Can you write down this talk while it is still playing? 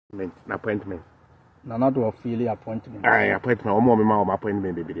appointment. Nana do feel appointment. Appointment. Omo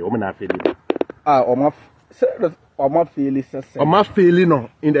appointment baby. Omo na feel. Omo feel say. Omo feel no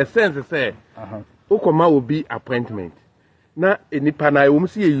in the sense say. Okoma will be appointment. Na enipa na we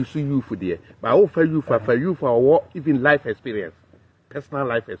see you youth there. But I for you for even life experience, personal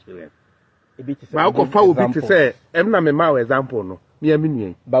life experience. But I will be to say, I'm not me ma example no. Me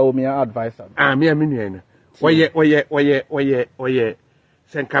aminu. But we are advisor. Me aminu. Oye.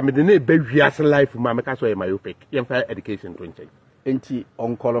 Sen kamedene be wiase life ma me ka so myopic. Yem fa education to nchen. Enti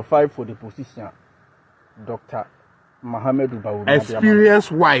unqualified for the position. Dr. Mohammed Bawu.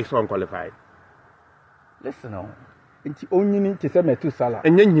 Experience wise unqualified. Listen now. Enti onyini te se metu sala.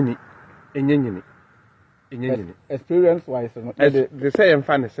 Enyenyini. Experience wise no. The say em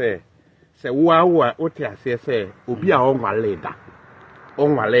fa ne say wa ote ase say obi a onwale da.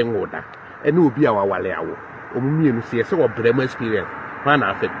 Onwale ngoda. Ene obi a wawale awo. Omumienu se say obrem experience. Man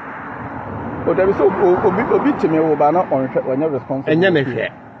affect. But there is obi to me wo ba na on responsible. Enye ne hwe.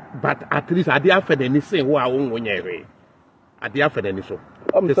 But at least ade afede ni say wo a wonye hwe. Ade afede ni so.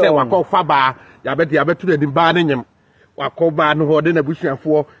 They say wako fa ba ya betu de ba ne nyem. Wako ba no ho de na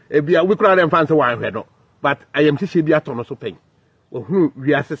busuafo e bia we kura dem fan say wan hwe no. But I am hye bia to no so pen. Ohun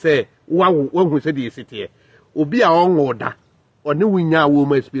wiase say wo hu say de sitie. Obi a onwo da. One wunya wo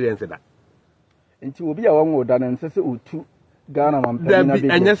ma experience da. Nti obi a onwo da na nse se otu Ghana man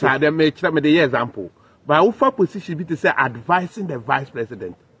and yes, I make the example. But our position be to say advising the vice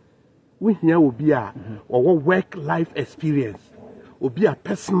president. We here will be a or work life experience. Will be a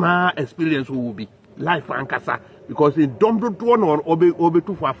personal experience will be life ankasa because in don't one or obe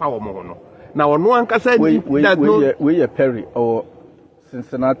too far mono. Now no ankasa we Perry or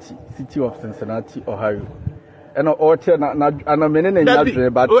Cincinnati, city of Cincinnati, Ohio. And or na menen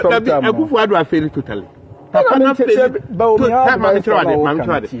and but sometimes I feel totally. I like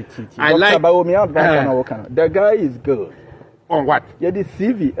the guy is good. On what? Yeah, the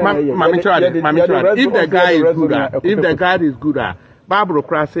CV. If the guy is good, Barbara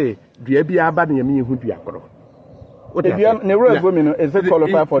Cross say, "Do be a bad name who do akoro?" What if the women is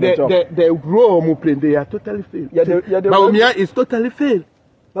qualified for the job? The role they are totally failed. Baumia is totally failed.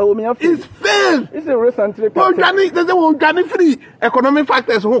 It's failed. It's a recently. Organic free economic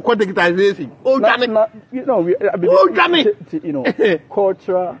factors who call digitization.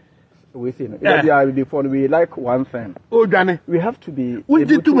 Culture. We say before we like one thing. We have to be. We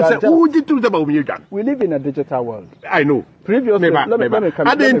live in a digital world. I know. Previously,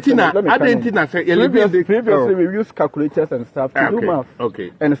 previously we used calculators and stuff to do math,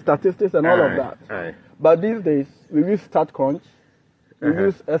 and statistics and all of that. But these days we use StatCrunch. We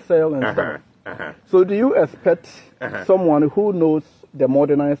use Excel and stuff. So do you expect someone who knows the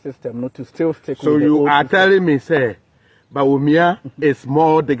modernized system to still stick with the old system? So you are telling me, say, Baumia is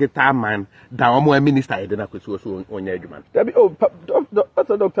more digital man than one minister in the Nakusu on your human. Oh,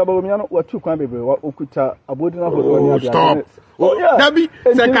 Dr. Baumia, what two can be Okuta Abudina? Oh, stop. Oh, yeah. Dabi,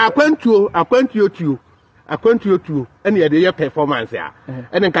 I went to you, any other performance here.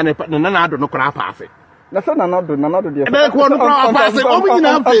 And then can I put none of no crap pass it. Na sa nana do the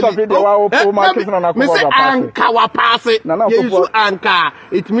pass anka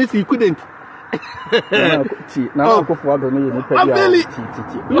it means he couldn't. You don't seem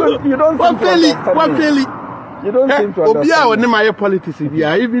to understand. Politics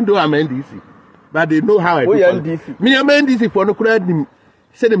even though I'm NDC, but they know how I do. Me I'm NDC for no crowd.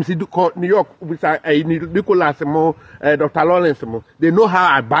 Say them see New York with Nicholas Dr. Lawrence. They know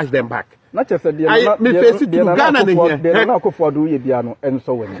how I bash them back. Not just Ghana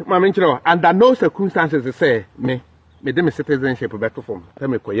under no circumstances to say me them citizenship better form. Tell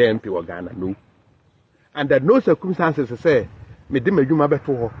me ko MP or Ghana no. Under no circumstances to say me dem adwuma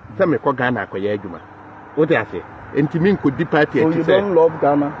beto tell me ko Ghana ko ye adwuma. What do I say? Entimin could depart here. So you don't love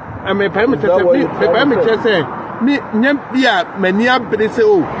Ghana? I mean, say me nyambia mani abere se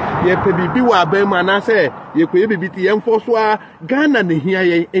o ye pebibi wa abema na say ye ko ye bibiti ye mfoso a Ghana ne hia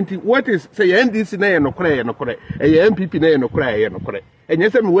ye enti what is say ye NDC na ye nokore ye MPP na ye nokore enye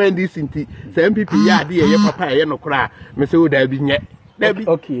se me we NDC nti say MPP ya ade ye papa ye nokore me se o da bi nye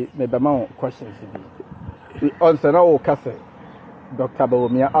okay me be ma questions bi on say na o kase Dr.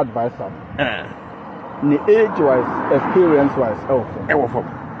 Bawumia advisor ni age wise experience wise for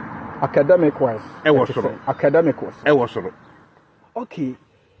academic wise. Academic wise. Okay.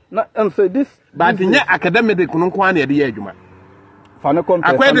 Now, and so this. But in your academic, you can't go any other juma. I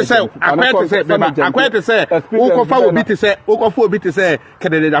quite to say, Okofa will be to say,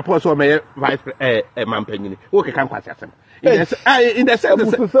 candidate apostle may vice Mampenny. Okay, can't pass them. Yes, in the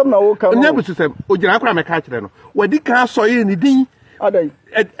sense of some, Ojana catch them. What did can't saw any ding?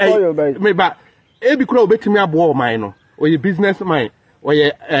 Addai. Me ba. Ebi kura obetimi abo man no. Oye businessman.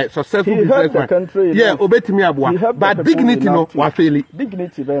 Oye successful businessman. Yeah, obetimi abo. But dignity no wa faili.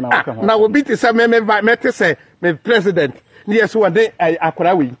 Dignity be na waka ho. Na obi ti say me te say me president. Ni yeso wade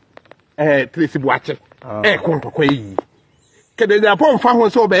akora we. Tracy Boache. Kontokwa yi. Kede da pon fa ho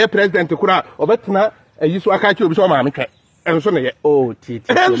so be president kura obetena yiso aka chi obi so ma metwe. Enso ne ye. Oh,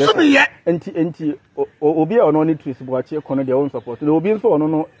 titi. Enso ne ye. Enti obi a ono ni Tracy Boache kono de won support. Na obi nso ono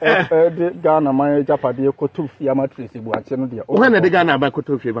no de Ghana man japade kotu fia ma Tracy Boache no de. O na de Ghana ba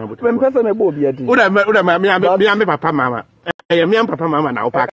kotu fia ma botu. Me pesa me bo obi adi. Uda me papa mama. Me papa mama na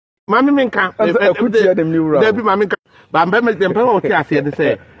opa. Mami menka. Akutia dem ni wura. Da bi mami menka. Ba mba me dem pa o ti ase de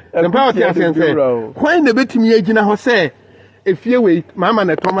say. Dem pa o ti ase say. Kwan na betimi agina ho say efie we mama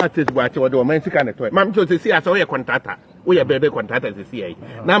na tomatoes Boache wo de o man sika na toy. Mami cho say ase o ye contractor. We are bebe contractor say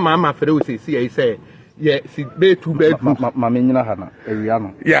na mama fere we say yeah si be 2 bedrooms mama nyina ha na ewia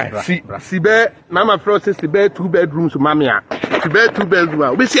no yeah si be mama fere say be 2 bedrooms mama ya si be 2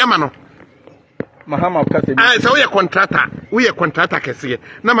 bedrooms we see ama no Mahama ka say so we are contractor kese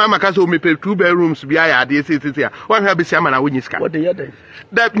na mama ka say o me pay 2 bedrooms bia ya de say ya one ha be see ama na we nyiska what dey there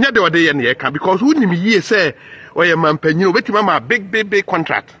that nya de ye na ye ka because who nim ye say o ye mampanyin o beti mama big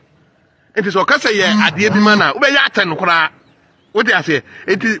contract. It is okay say adie bi mana we ya aten kura wo dey ase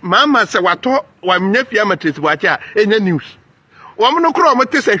enti mama se wato wa mnyafia matresi Boache a enya news wo mo no kura o mo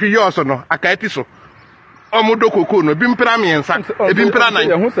te se hwe yoso no aka eti so o mo dokoko no bi mpra miensa e bi mpra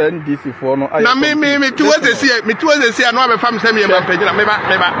nan e hu se NDC fo no na me tuweze sie no abefam se me mampanyina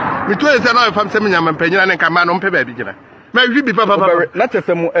me tuweze no abefam se me mampanyina ne kama no mpe ba bi gina me hwi bi papa na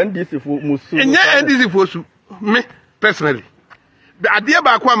tese mu NDC fo musu enya NDC fo su me personally adie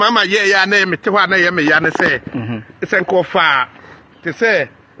ba kwa mama ye ya na emete hwa na ye me ya ne say senko fa te say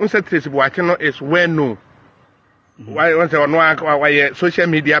unse Tracy Boache no is well known why once on why social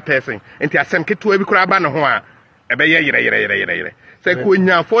media person enti asem keto abi kura ba ne ho a ebe ye yire say ko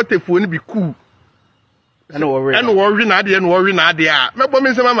nya 40 phone bi ku and worry na ade a mebo me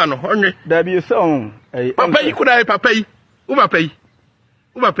nsem mama no onwe da bi so on papa yi kura papa yi u papa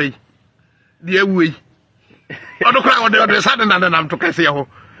yi de awuyi Odokra ode sade na nam to kese ho.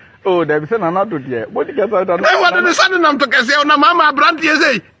 Oh, there be say na do there. What the kese da. E wode sade nam to kese ho na mama brand ye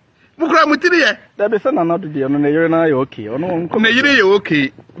say. Mukura mutiri ye. There be say na do there no na yire na ye okay. Ono na yire ye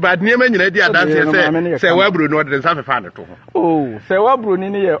okay. But niam nyina di adanse say wa bro no ode nsa fefa ne to ho. Oh, say wa bro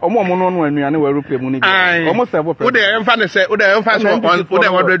ni ye omo no anuane wa rupe mu ni. Omo say bo. Ode emfa ne say ode emfa so ode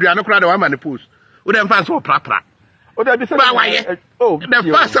wa do aduane kura de wa ma ne post. Ode emfa so prapra. Ode be say ba waye. Oh, the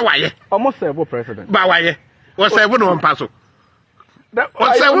first waye. Omo say bo president. Ba waye. What's I wouldn't want paso?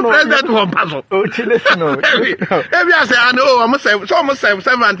 What's I would president one paso? Oh, listen, no. If I say, I know, I must say, so almost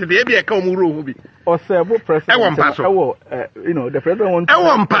 70, maybe a come room. Or say, president, I want paso. You know, the president wants. I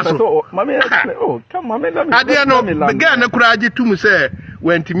want paso. Mammy, oh, come on, I didn't know. The girl, could I to me say,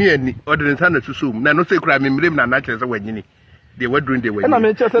 went to me and ordered the to soon. Now, no say, crime in Rim, and naturally, when you they were doing the way. Now,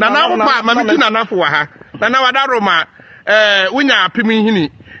 Mamma, enough for her. Now, I don't know, when you are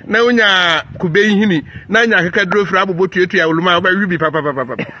pimmy. Na unya kube hini na nya keka dro fra abobotu etu ya uluma oba wibi papa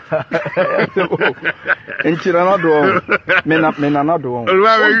enchira na do mena na do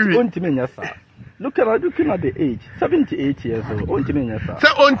ontimi nya sa look at the age 78 years old ontimi nya sa se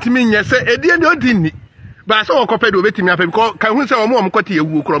ontimi nya se edie ne odini ba se okope do betimi afa because kan hu se omo kote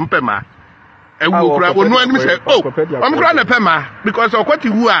ewu kro mpema ewu kro onu anim se omo kro na pema because okote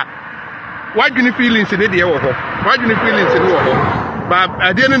wu a wadwini feelings ne de wo ho wadwini feelings ne wo ho ba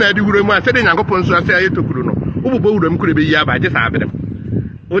ade ne na adi wuro mu a se de Nyankopon so ase ayetokuru no ububo wuro mu kure be yi aba je sa abedem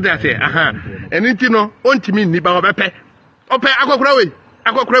o da se aha eniti no ontimi ni ba obepe ope akokura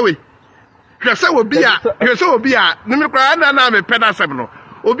we hwese obi a ne me kra na me pe na sem no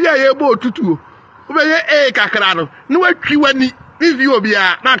obi a ye bo otutuo obe ye kakra no ne watwi wani bivi obi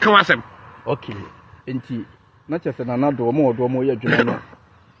a na kan wasem okay enti na chese na na do mo ye dwuma no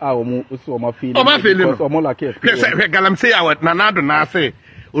omo uso omo feeling omo like it hwese galam say awat na na do na say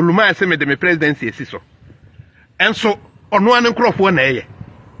oluma say me de me presidency esi so enso ono an nkrofo na eye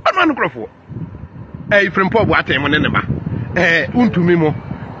ono an nkrofo ifrem pobo atem ne ba untumi mo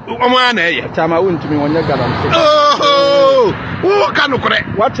omo na eye chama untumi wonye galam say wo kanokore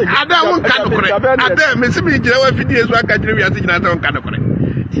ada won kanokore ada me se me gira wa fidie so aka gire wi ase gina ta won kanokore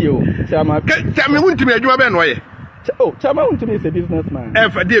tio chama untumi adwuma be no ye. Oh, Chama untumi is a businessman.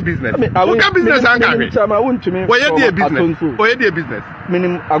 For dear business. What business anka? Chama untumi. Why dear business? Why dear business?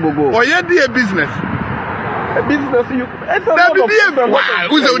 Minim agogo. Why dear business? Business you. That be dear. Wow,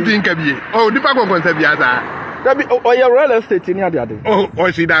 who's the thing can be? Oh, the back on concept ya that. That be oh your real estate in the other. Oh,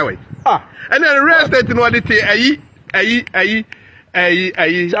 see that way. And then real estate in what it ayi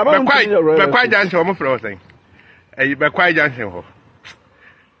Bekwai Junction omo fro sen. Bekwai Junction ho.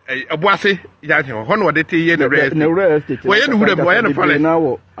 Obuase Junction ho no de te ye the rest. We ye no hura we ye no forest.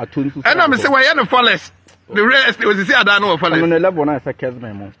 And am say we ye no forest. The rest was see Addai no forest. No level na say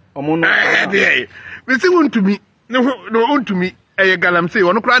kesme mo. Omo no. We see untumi. No untumi. Galamsey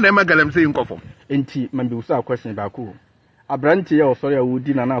ono kra na ma galamsey nkofo. Enti man be usa question ba ko. Abrante ye osori a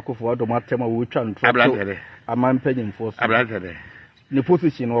wodi na akofo adom atema wo twa ntro. Abrante Amam pagin force. Abrante the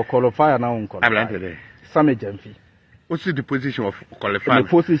position or qualifier now on qualifier. Sami Jamfi. What's the position of qualifier? The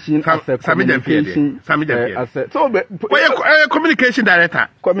position as a communication. So, communication director.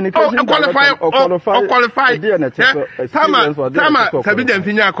 Communication qualifier or qualify. Sami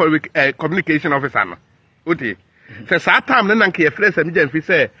Jamfi communication officer. Uti. So, time then I can fresh Sami Jamfi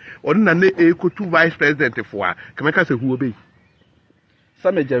say, or none a two vice president for. Can I say who will be?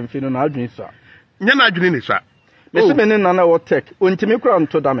 Sami Jamfi no adwin sa. Nyana adwin ni sa. Mese me nana wo tech ontimi kura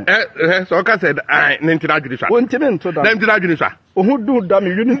nto dame so ka said ai ntina adwini sa ontimi nto dame ntina adwini sa ohudu dame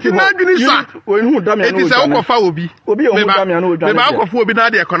unity ho adwini sa ohu dame no eti se ukofa obi ohu dame no odwane me ba ukofa obi na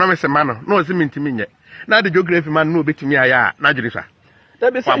the economics man no o se mintimi nye na the geography man no obetimi aya na adwini sa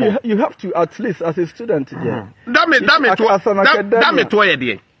that be say you have to at least as a student there dame to ye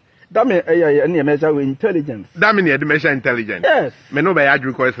de dame any measure with intelligence dame ne measure intelligence yes me no be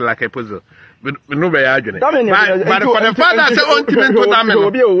agree like a puzzle no be adwene but for the father say ultimate to dame no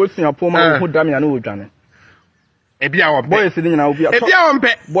obi o wosia poma hu dame na odwane ebia wo boys ni nyina obi ebia wo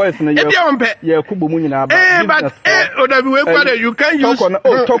mpe boys ni ye kubo mu nyina ba but odabi we kwade you can use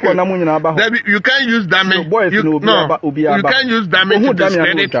toko na mu nyina ba you can use dame boys ni obi aba you can use dame to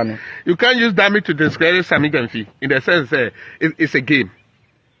discredit you can use dame to discredit Sami Jamfi in the sense it's a game.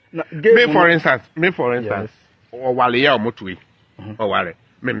 Me for instance o wale ya omotui o wale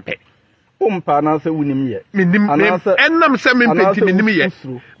mempe umpa na se wunim ye minim enam se mempe minim ye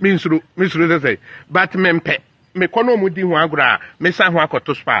minsuru say but mempe me kono mudi ho agora me san ho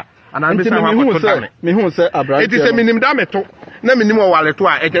akoto spa ana me san ho akoto dame me hu se abrante it is minim dame to na minim o wale to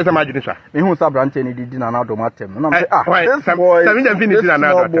a e je se madwene swa me hu se abrante ni didi na na do matem na me this boy Sami Jamfi ni didi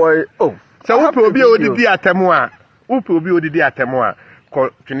na boy oh so wo pe obi odidi atemu a ko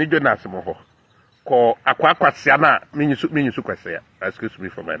twini Jonas mo ho ko akwasia na minyisu kwasia excuse me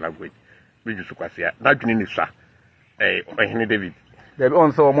for my language minyisu kwasia na dwini ni swa ohene David they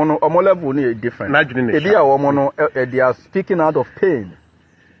on so omo level ni different na dwini ni ebi a omo no they are speaking out of pain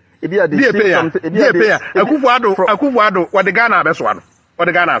ebi a they see something ebi a akufu ado what the Ghana abeso ano what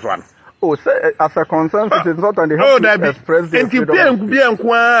the Ghana aso ano oh say as a consensus it's not on the help to express the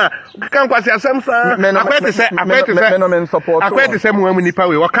kan kwasi asem sa akwete se mu amu nipa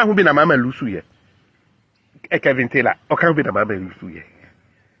we waka hu bi na mama lusu ye Kevin Taylor okan bi na mama lusu ye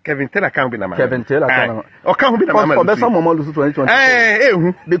Kevin Taylor kan bi na mama okan hu bi na mama lusu obesa mama lusu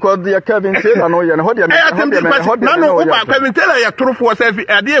 2020 because the Kevin Taylor no ye ho de no Kevin Taylor ya trofo se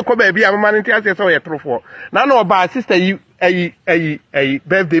ade ko ba bi a mama ntia se ye trofo na no ba sister yi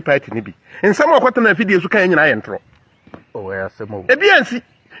birthday party ni bi nsam akwata na video su kan nyina ye ntro oh ya se mo ebiansi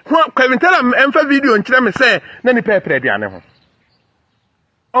Kevin Taylor emfa video nkyere me se na ni pepere aduane ho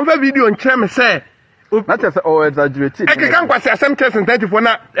omfa video nkyere me se na tese o exaggerate e kan kwase asem 34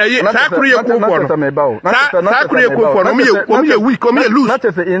 na sa kuru ye ko for no sa kuru ye ko for no me ye weak me ye loose na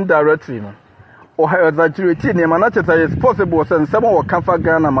tese indirectly no o exaggerate ni ma na tese is possible sen sem o kan fa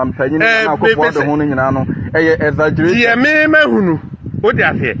Ghana mampanyi na akofo do ho no nyina no e exaggerate die me mahunu o di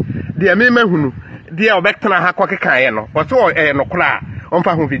ase die me mahunu die obekena ha kwakeka ye no o so no kura on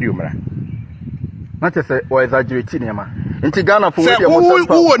fa ho video mra na tese o exaggerate ni ma nti Ghana for we dey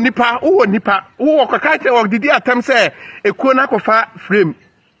wo nipa wo kwakake o didi atam se ekuo na kofa frame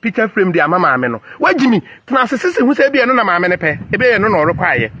picture frame dia mama ame no wagimi tena sese hu se bia no na mama ne pe ebe ye no na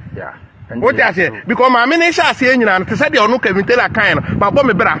orokwaye yeah what you say because mama ne sha ase nyina no tese dia ono Kevin Taylor kan no ma bo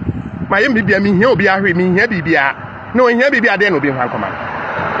me bra ma ye bibia mi hia obi ahwe mi hia bibia no hia bibia de no bi hwan koma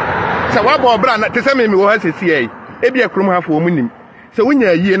se wa bo bra na tese me wo ha sesi e bia krum ha fo munim se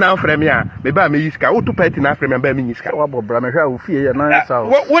wonya yie na afre me a me ba me yiska wo to party na afre me ba me yiska wa bo bra me hwa wo fie ye na sa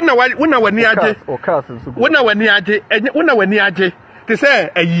wona wani age wona wani age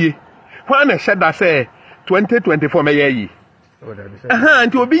tese ayie hwa na sheda se 2024 me ye yi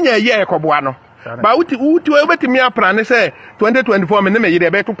nti obi nya ye ekoboa no ba wuti obetimi apra ne se 2024 me ne me ye de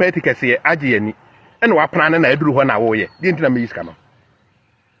be to party kese age yani ene wa pra ne na aduru ho na wo ye de nti na me yiska no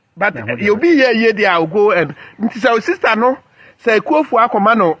but you be ye dey go and nti say sister no say kuofu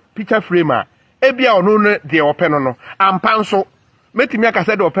akoma no picture frame a ebia ono no de open no ampa nso metimi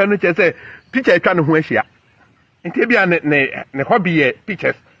akase de open no che say picture etwa ne ho ahia nti ebia ne hobby ye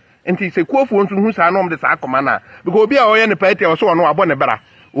pictures enti se kuofo nso hu saa no de saa koma na because obi a oye ne party o so no abo ne bra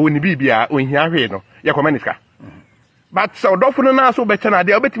o ni bibia o hia hwe no ye koma niska but so dofo no na so be chana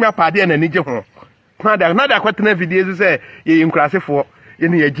de obetimi apade na nige ho na da kwatena video se ye nkurasefo ye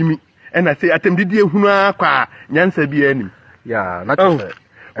ne yagimi na se atemdidi ehunu akwa nyansa bi anim ya na tse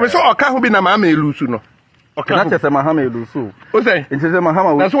we so oka ho bi na ma elusu no oka na tse Mahama elusu o say ntse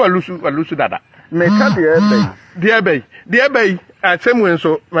Mahama na so walusu dada me ka de ebe asemwe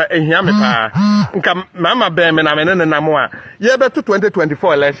nso ehia me pa nka mama be me na me ne namo a ye be to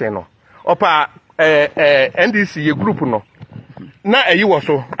 2024 election no opa NDC ye group no na eyi wo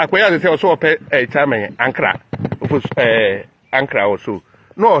so akoya se so ope chairman Ankara ofus Ankara also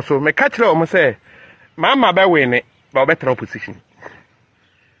no so me catch o mo say mama be win ba obe tra opposition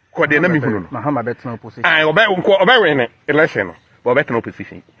ko de na mi hunu no Mahama be tra opposition obe win election no ba obe tra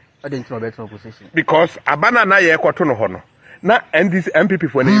opposition opposition because abana na ye kwato no ho no na NDC MPP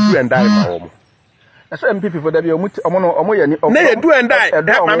for na do and die ma wo mo so MPP for da bi omo ye ni na ye do and die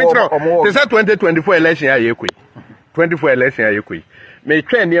ma me tro this 2024 election ya ye kwe 24 election ya ye kwe me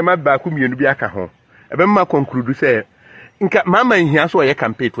twa ne ma ba ku mienu bi aka ho ebe ma conclude say nka mama nhia so ye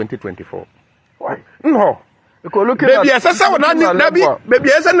campaign 2024 why no because look baby asasa wona ni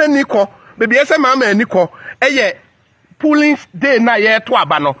baby asa na ni ko baby asa mama ani ko eye polling day na ye to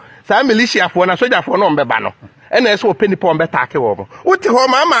aba no sa militia fo na soldier fo no mbeba no ena eso openi pon beta ake wo mo uti ho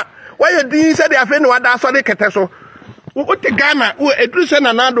mama why din se de afi no wada so de kete so uti Ghana eduru se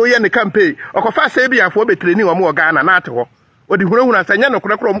na nado ye ne campaign okofa se bia fo be training wo mo Ghana na ate ho odi hunahuna sanya no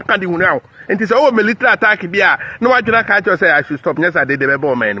kura mo ka di hunu awo enti se o military attack bia na wadwira ka cho say I should stop nyesa de be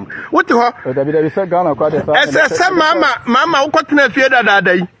bo man uti ho da se Ghana kwa de sa se mama ukotena fie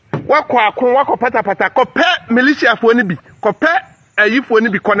dada yi wako pata kope militia fo ni bi kope ayifo ni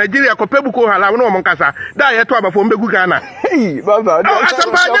bi ko Nigeria kope buko hala no mo nkasa da ye to abafo mbegu Ghana baba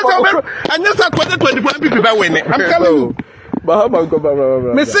anyesa 2024 MPP ba win I'm telling you Mahama go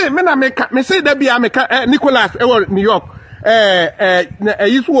baba me say da bia meka Nicholas New York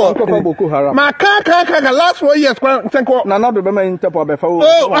yisu ma ka last 4 years kwa senko na do be ma interpol be fa wo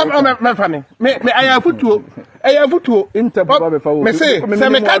me fani me ayafutuo interpol be fa wo me say se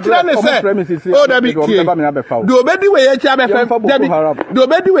me ka tira ne se o da bi tie do obedi we ye cha be fa do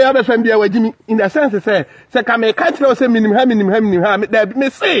obedi we ya be fa bia wagimi in the sense se ka me ka tira o se minim ha da me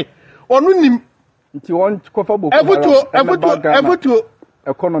say onu nim nti won kofa boko efutuo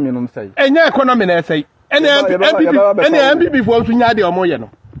economy no say enya economy na say MPP for nso nya de omo ye no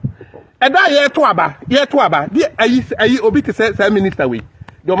eda ye to aba di ayi obi te say minister we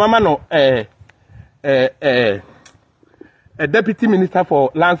the mama no a deputy minister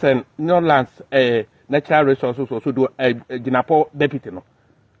for lands and lands natural resources also do Ginapo deputy no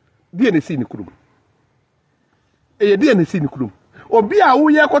di ene si ni kurum di ene si ni kurum obi a wo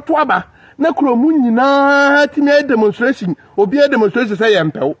ye kwato aba na kuromu nyina ti na demonstration obi a demonstration say ye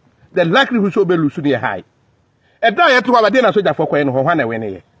mpew the likelihood so be lusu ne high eda ye to aba de na soldier for kwen no ho na we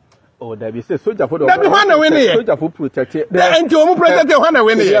ne ye oh da bi say soldier for da bi ho na we ne ye soldier for protect the enti o mu protect ho na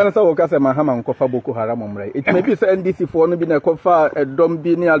we ne ye ya na sa wo ka say Mahama nkofa Boko Haram mrai it may be say NDC for no bi na kofa edom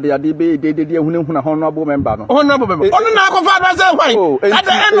bi ni ade be de ehunehuna honorable member no ono na kofa da say why at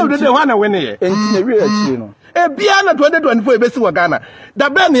the end of the day ho na we ne ye enti na wi akiri no e bia na 2024 e be si wo Ghana da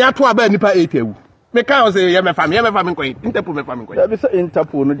be ne ya to aba nipa 8 ewu me kan say ye me fa me nko Interpol me fa me nko da bi say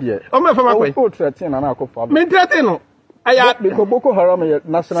Interpol no de o me fa me nko o threaten na akofa me threaten no aya because Boko Haram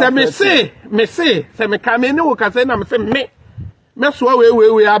national me say me ka me ne wo ka say na me say me so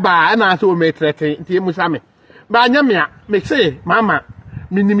we aba na say o me threaten nti mu sa me ba nya me say mama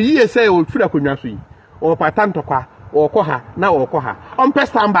minimi ye say o fura konwa so yi o patanto kwa o ko ha na o ko ha on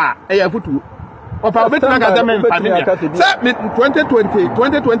pestamba e futu o pa betina ga zaman pandemia say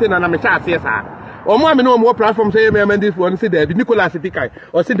 2020 na me sha ase sa o mo ame no mo platform say me mandis won say da bi Nicholas Tikai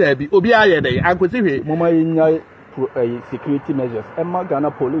o say da bi obi aye dey ankosi hwe mo ma nya security measures Emma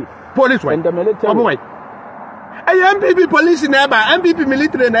Ghana police way and the military way MPP police neighbor MPP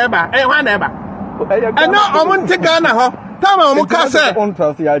military neighbor hwa neighbor and now omo nte Ghana ho tama omo ka say on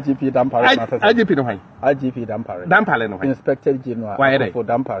trust IGP Dampare IGP no hwan IGP Dampare no Inspector General for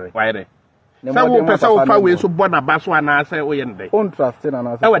Dampare why there sa wo pesa wo fa we so bona baso ana say o ye ndey on trust na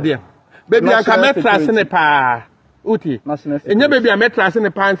na e wade baby anka metrase ne pa uti enya baby a metrase ne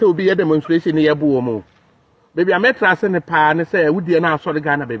pa say obi ye demonstration ne ye bu o mo baby a metrase ne pa ne say wudie na asori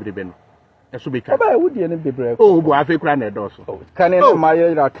Ghana baby be no eso be twa ba wudie ne bebre oh bo afi kura na edo so kan ne ma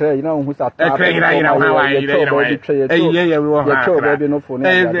ye ra kra yi na hu sa ta ira wa ye wo ha baby no fo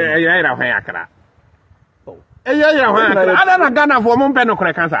ne ira wa akra ira wa akra ada na Ghana fo mo mpe no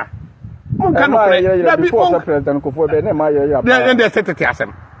kra kansa mo kan no kra da bi president ko fo be ne ma ye ya de secretary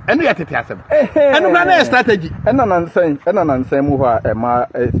asem And yet it has him. And run strategy. And an unsame who are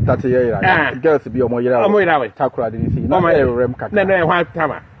a strategy. Girls be a more Takra didn't see. No, my rem cat. No, white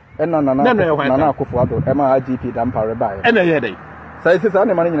tama. And none of Kufuado, Emma GP Dampare by. And a headache. So it's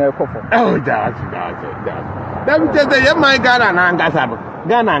only money in a coffer. Oh, that's. That was just the young my Ghana and Gazano.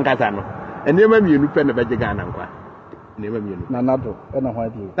 Ghana and Gazano. And never you pen the Ghana. Never you. Nanado, and a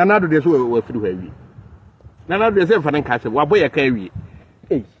white you. Nanado, this will through heavy. Nanado is a funny castle. What boy a carry?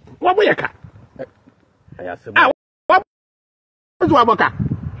 What boy a cat? What was Waboka?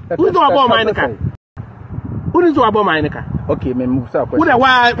 Who's about mine? Who is about mine? Okay, me move up. What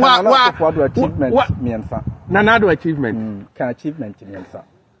achievement means? Nanado achievement. Can achievement means?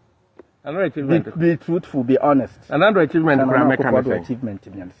 Another achievement. Be truthful, be honest. Another achievement. Another achievement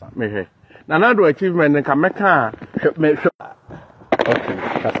means. Another achievement can make her. Okay,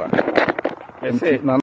 that's right.